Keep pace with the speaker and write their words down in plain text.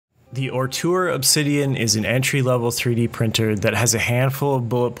The Ortur Obsidian is an entry-level 3D printer that has a handful of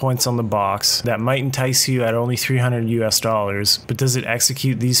bullet points on the box that might entice you at only $300 US, but does it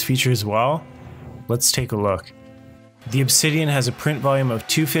execute these features well? Let's take a look. The Obsidian has a print volume of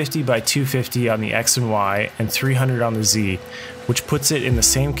 250 by 250 on the X and Y and 300 on the Z, which puts it in the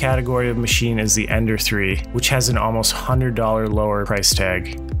same category of machine as the Ender 3, which has an almost $100 lower price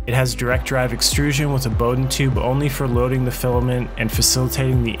tag. It has direct drive extrusion with a Bowden tube only for loading the filament and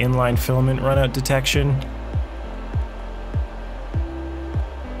facilitating the inline filament runout detection.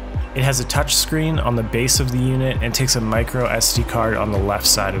 It has a touch screen on the base of the unit and takes a micro SD card on the left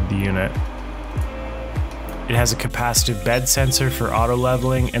side of the unit. It has a capacitive bed sensor for auto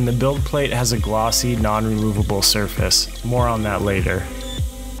leveling, and the build plate has a glossy, non-removable surface. More on that later.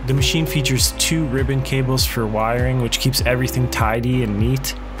 The machine features 2 ribbon cables for wiring, which keeps everything tidy and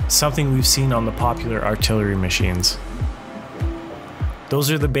neat, something we've seen on the popular artillery machines. Those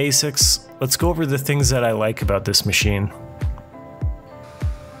are the basics. Let's go over the things that I like about this machine.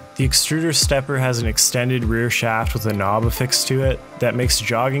 The extruder stepper has an extended rear shaft with a knob affixed to it that makes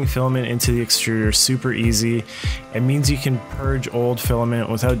jogging filament into the extruder super easy and means you can purge old filament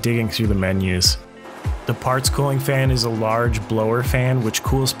without digging through the menus. The parts cooling fan is a large blower fan which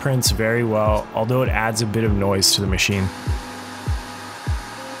cools prints very well, although it adds a bit of noise to the machine.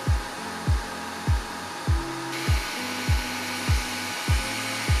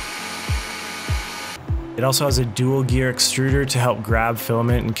 It also has a dual gear extruder to help grab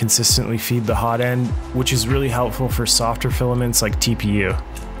filament and consistently feed the hot end, which is really helpful for softer filaments like TPU.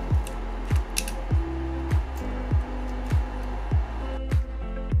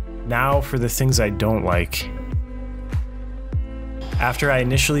 Now for the things I don't like. After I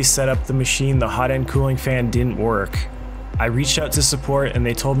initially set up the machine, the hot end cooling fan didn't work. I reached out to support and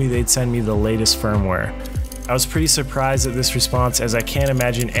they told me they'd send me the latest firmware. I was pretty surprised at this response, as I can't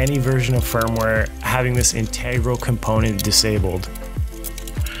imagine any version of firmware having this integral component disabled.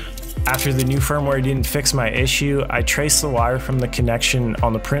 After the new firmware didn't fix my issue, I traced the wire from the connection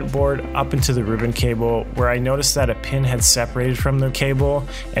on the print board up into the ribbon cable, where I noticed that a pin had separated from the cable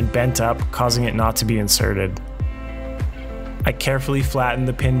and bent up, causing it not to be inserted. I carefully flattened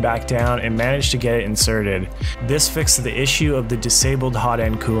the pin back down and managed to get it inserted. This fixed the issue of the disabled hot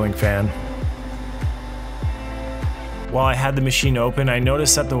end cooling fan. While I had the machine open, I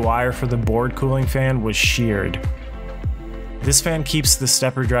noticed that the wire for the board cooling fan was sheared. This fan keeps the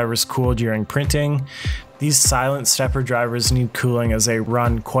stepper drivers cool during printing. These silent stepper drivers need cooling as they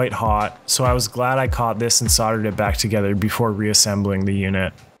run quite hot, so I was glad I caught this and soldered it back together before reassembling the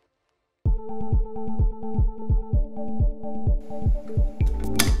unit.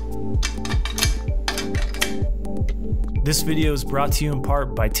 This video is brought to you in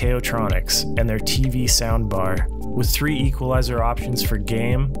part by Taotronics and their TV soundbar. With 3 equalizer options for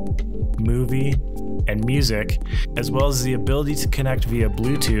game, movie, and music, as well as the ability to connect via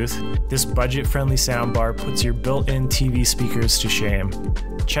Bluetooth, this budget-friendly soundbar puts your built-in TV speakers to shame.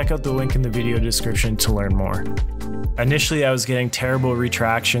 Check out the link in the video description to learn more. Initially, I was getting terrible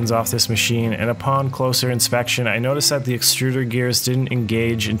retractions off this machine, and upon closer inspection, I noticed that the extruder gears didn't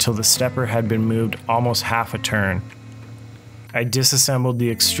engage until the stepper had been moved almost half a turn. I disassembled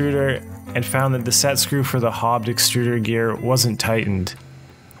the extruder and found that the set screw for the hobbed extruder gear wasn't tightened.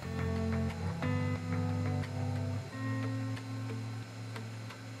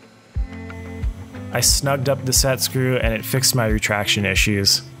 I snugged up the set screw and it fixed my retraction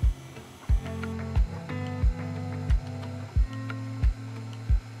issues.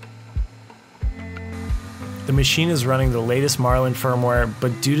 The machine is running the latest Marlin firmware,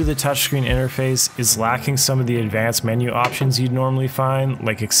 but due to the touchscreen interface, is lacking some of the advanced menu options you'd normally find,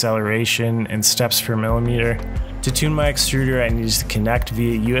 like acceleration and steps per millimeter. To tune my extruder, I needed to connect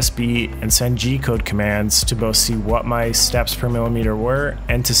via USB and send G-code commands to both see what my steps per millimeter were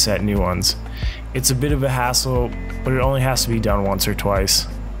and to set new ones. It's a bit of a hassle, but it only has to be done once or twice.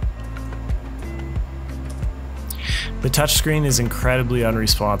 The touchscreen is incredibly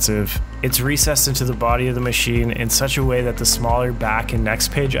unresponsive. It's recessed into the body of the machine in such a way that the smaller back and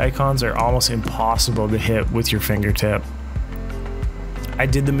next page icons are almost impossible to hit with your fingertip. I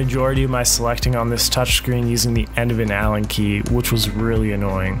did the majority of my selecting on this touchscreen using the end of an Allen key, which was really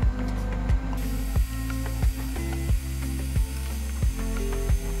annoying.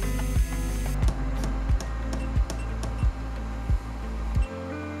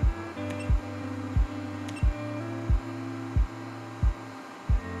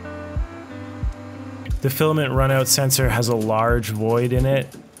 The filament runout sensor has a large void in it,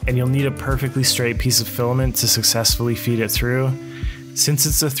 and you'll need a perfectly straight piece of filament to successfully feed it through. Since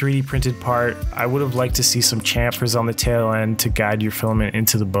it's a 3D printed part, I would have liked to see some chamfers on the tail end to guide your filament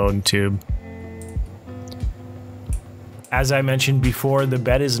into the Bowden tube. As I mentioned before, the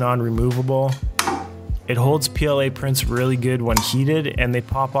bed is non-removable. It holds PLA prints really good when heated, and they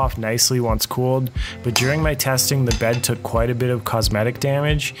pop off nicely once cooled, but during my testing the bed took quite a bit of cosmetic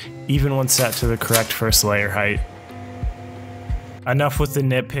damage, even when set to the correct first layer height. Enough with the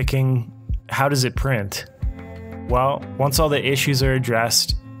nitpicking. How does it print? Well, once all the issues are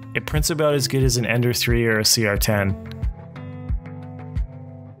addressed, it prints about as good as an Ender 3 or a CR10.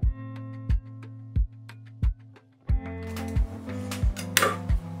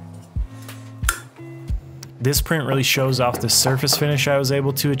 This print really shows off the surface finish I was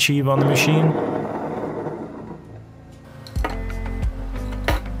able to achieve on the machine.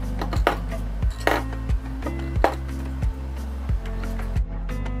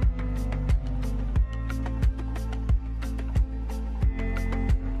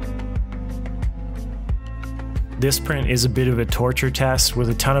 This print is a bit of a torture test with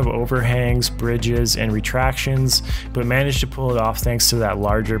a ton of overhangs, bridges, and retractions, but managed to pull it off thanks to that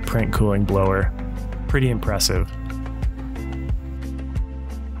larger print cooling blower. Pretty impressive.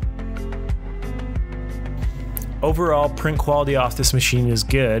 Overall, print quality off this machine is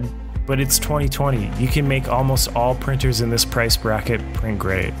good, but it's 2020. You can make almost all printers in this price bracket print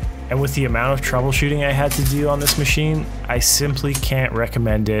great. And with the amount of troubleshooting I had to do on this machine, I simply can't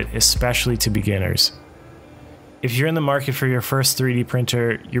recommend it, especially to beginners. If you're in the market for your first 3D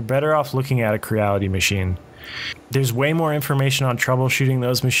printer, you're better off looking at a Creality machine. There's way more information on troubleshooting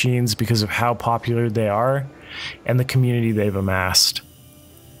those machines because of how popular they are and the community they've amassed.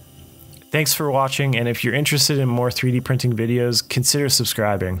 Thanks for watching, and if you're interested in more 3D printing videos, consider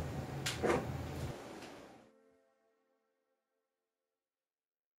subscribing.